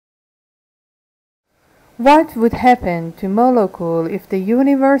What would happen to molecule if the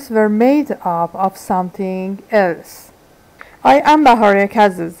universe were made up of something else? I am Bahareh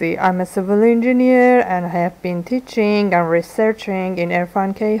Kazazi. I'm a civil engineer and have been teaching and researching in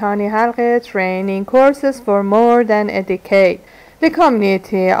Irfan Kayhani Halqe training courses for more than a decade. The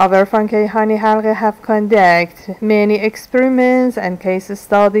community of Irfan Kayhani Halqe have conducted many experiments and case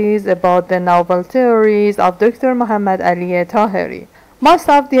studies about the novel theories of Dr. Mohammad Taheri. Most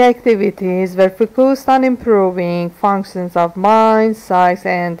of the activities were focused on improving functions of mind, psyche,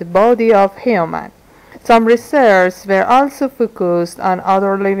 and the body of human. Some research were also focused on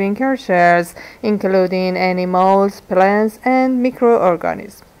other living creatures, including animals, plants, and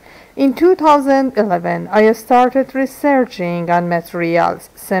microorganisms. In 2011, I started researching on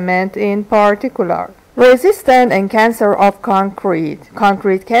materials, cement in particular. Resistant and cancer of concrete.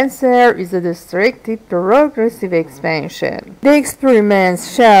 Concrete cancer is a destructive progressive expansion. The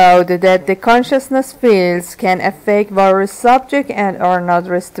experiments showed that the consciousness fields can affect various subjects and are not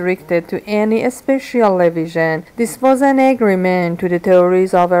restricted to any special division. This was an agreement to the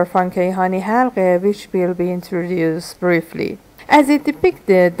theories of Irfan Kayhani Halqe, which will be introduced briefly. As it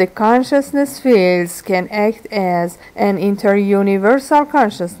depicted, the consciousness fields can act as an inter-universal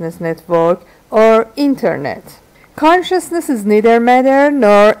consciousness network or internet. Consciousness is neither matter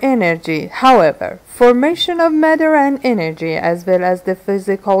nor energy. However, formation of matter and energy as well as the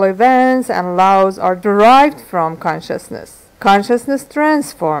physical events and laws are derived from consciousness. Consciousness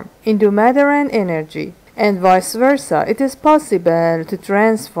transforms into matter and energy, and vice versa. It is possible to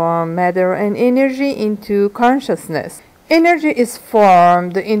transform matter and energy into consciousness. Energy is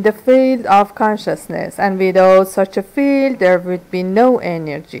formed in the field of consciousness, and without such a field there would be no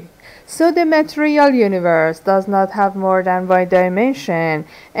energy. So the material universe does not have more than one dimension,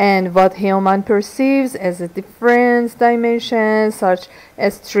 and what human perceives as a different dimension, such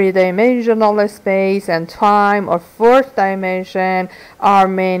as three-dimensional space and time or fourth dimension, are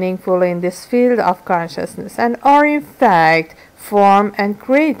meaningful in this field of consciousness and are in fact formed and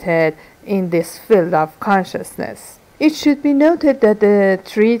created in this field of consciousness. It should be noted that the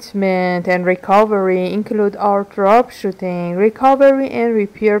treatment and recovery include our troubleshooting, recovery and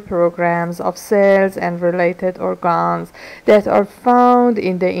repair programs of cells and related organs that are found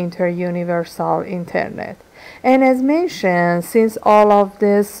in the inter-universal internet. And as mentioned, since all of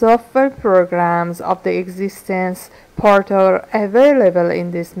the software programs of the existence part are available in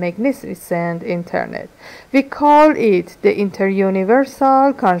this magnificent internet, we call it the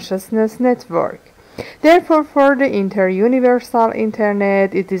inter-universal consciousness network. Therefore, for the inter-universal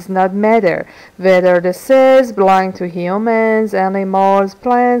internet, it does not matter whether the cells belong to humans, animals,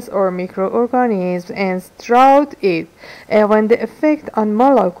 plants, or microorganisms, and throughout it, even the effect on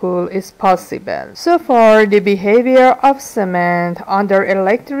molecule is possible. So far, the behavior of cement under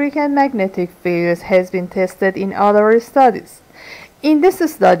electric and magnetic fields has been tested in other studies. In this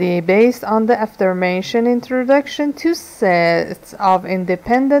study, based on the aforementioned introduction, two sets of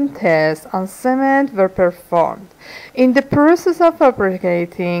independent tests on cement were performed. In the process of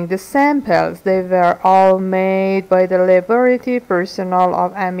fabricating the samples, they were all made by the laboratory personnel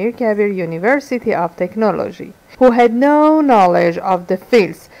of Amir Kabir University of Technology, who had no knowledge of the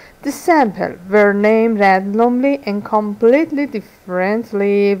fields. The samples were named randomly and completely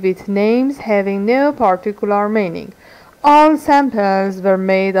differently, with names having no particular meaning. All samples were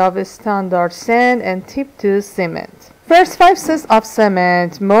made of standard sand and tipped to cement. First 5 sets of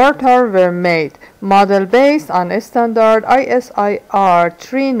cement mortar were made, model based on standard ISIR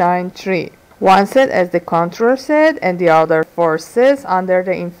 393. One set as the control set and the other 4 sets under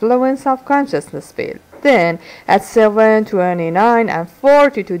the influence of consciousness field. Then, at 7, 29, and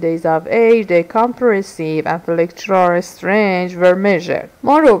 42 days of age, the compressive and electoral range were measured.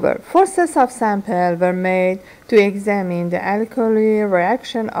 Moreover, 4 sets of samples were made to examine the alkali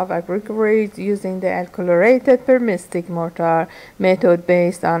reaction of aggregates using the alkylated permeistic mortar method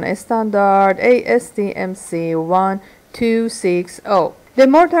based on standard ASTMC 1260. The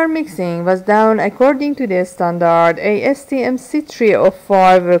mortar mixing was done according to the standard ASTM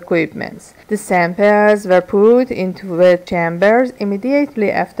C305 equipment. The samples were put into wet chambers immediately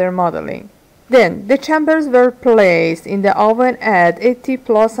after modeling. Then, the chambers were placed in the oven at 80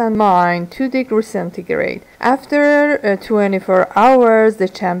 plus and minus 2 degrees centigrade. After 24 hours, the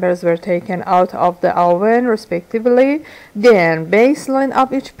chambers were taken out of the oven respectively. Then, baseline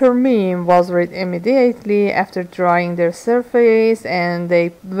of each permeum was read immediately after drying their surface, and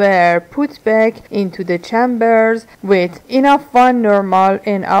they were put back into the chambers with enough 1 normal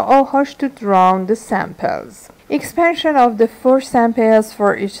NaOH to drown the samples. Expansion of the 4 samples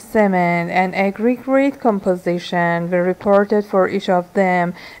for each cement and aggregate composition were reported for each of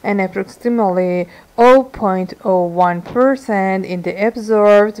them, and approximately 0.01% in the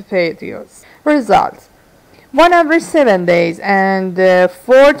observed periods. Results: 1 every 7 days and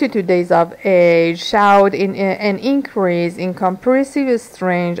 42 days of age showed an increase in compressive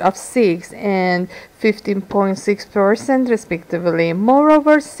strength of 6 and 15.6% respectively.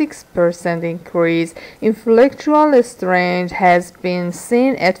 Moreover, 6% increase in flexural strength has been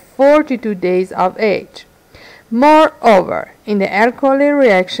seen at 42 days of age. Moreover, in the alkali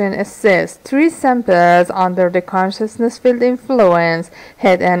reaction assessed, 3 samples under the consciousness field influence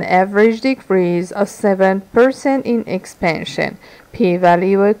had an average decrease of 7% in expansion,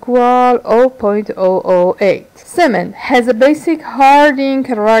 p-value equal 0.008. Cement has a basic hardening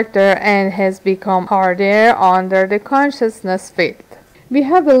character and has become harder under the consciousness field. We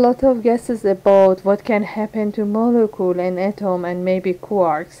have a lot of guesses about what can happen to molecule and atom and maybe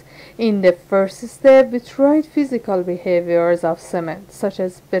quarks. In the first step, we tried physical behaviors of cement, such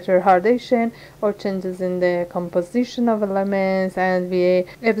as better hardation or changes in the composition of elements, and we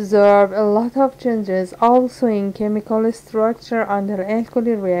observed a lot of changes also in chemical structure under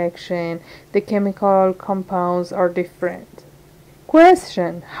alkali reaction. The chemical compounds are different.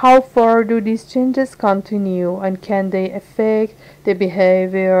 Question: how far do these changes continue, and can they affect the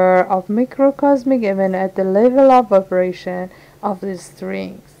behavior of microcosmic events at the level of vibration of the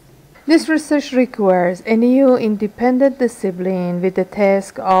strings? This research requires a new independent discipline with the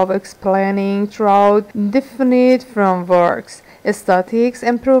task of explaining through definite frameworks, statistics,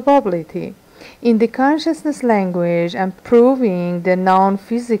 and probability in the consciousness language, and proving the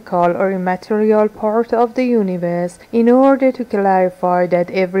non-physical or immaterial part of the universe in order to clarify that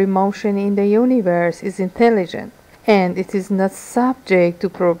every motion in the universe is intelligent and it is not subject to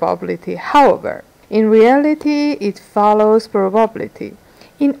probability. However, in reality, it follows probability.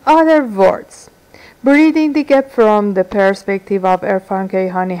 In other words, bridging the gap from the perspective of Irfan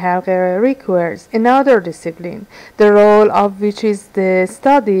Kayhani Halqi requires another discipline, the role of which is the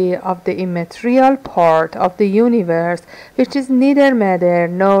study of the immaterial part of the universe, which is neither matter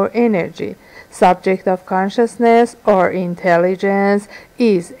nor energy. Subject of consciousness or intelligence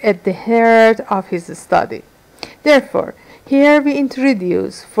is at the heart of his study. Therefore, here we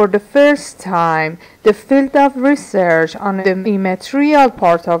introduce for the first time the field of research on the immaterial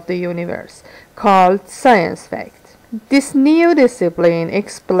part of the universe, called SCIENCEFACT. This new discipline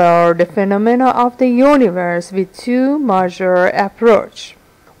explores the phenomena of the universe with 2 major approaches.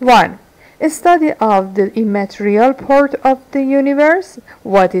 1. A study of the immaterial part of the universe,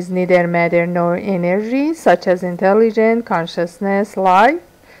 what is neither matter nor energy, such as intelligence, consciousness, life.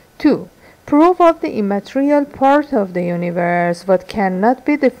 2. Proof of the immaterial part of the universe, what cannot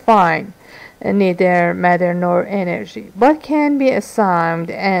be defined, neither matter nor energy, but can be assumed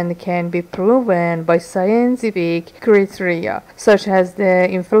and can be proven by scientific criteria, such as the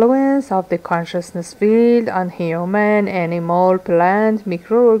influence of the consciousness field on human, animal, plant,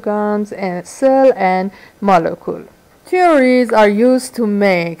 microorganisms, and cell and molecule. Theories are used to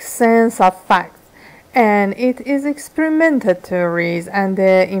make sense of facts, and it is experimental theories and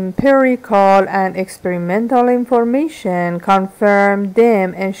the empirical and experimental information confirm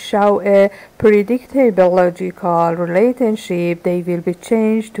them and show a predictable logical relationship. They will be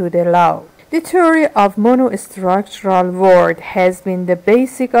changed to the law. The theory of monostructural world has been the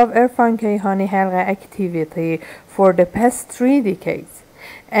basic of Irfan Kayhani Halqi activity for the past 3 decades,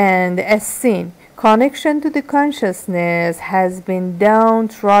 and as seen, connection to the consciousness has been down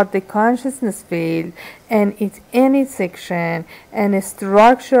throughout the consciousness field and its any section and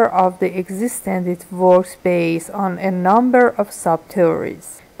structure of the existence. It works based on a number of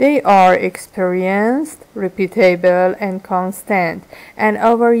sub-theories. They are experienced, repeatable, and constant, and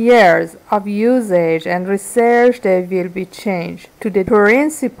over years of usage and research they will be changed to the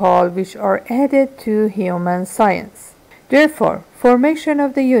principles which are added to human science. Therefore, formation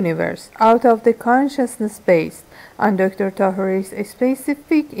of the universe out of the consciousness based on Dr. Taheri's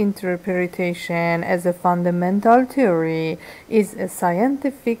specific interpretation as a fundamental theory is a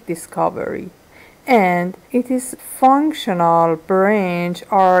scientific discovery, and its functional branch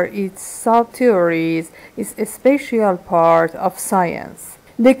or its sub-theories is a special part of science.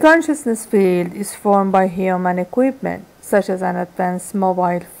 The consciousness field is formed by human equipment, such as an advanced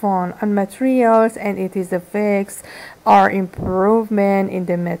mobile phone, and materials, and its effects are improvement in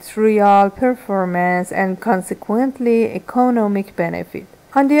the material performance and consequently economic benefit.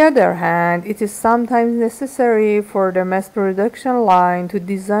 On the other hand, it is sometimes necessary for the mass production line to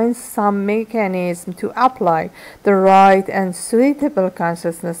design some mechanism to apply the right and suitable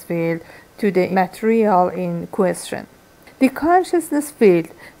consciousness field to the material in question. The consciousness field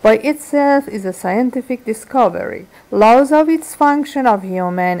by itself is a scientific discovery. Laws of its function of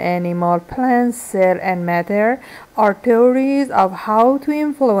human, animal, plant, cell, and matter are theories of how to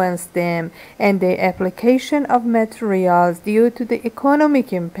influence them, and the application of materials due to the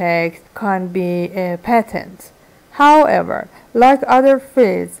economic impact can be patent. However, like other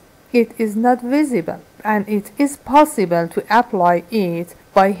fields, it is not visible, and it is possible to apply it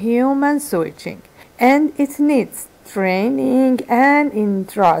by human switching, and it needs training and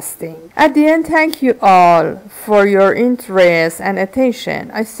interesting. At the end, thank you all for your interest and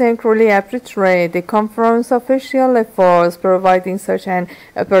attention. I sincerely appreciate the conference official efforts providing such an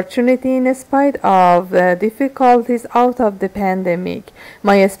opportunity in spite of the difficulties out of the pandemic.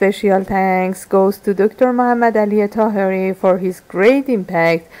 My special thanks goes to Dr. Mohammad Taheri for his great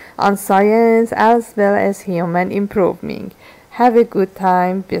impact on science as well as human improvement. Have a good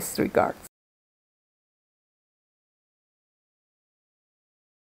time. Best regards.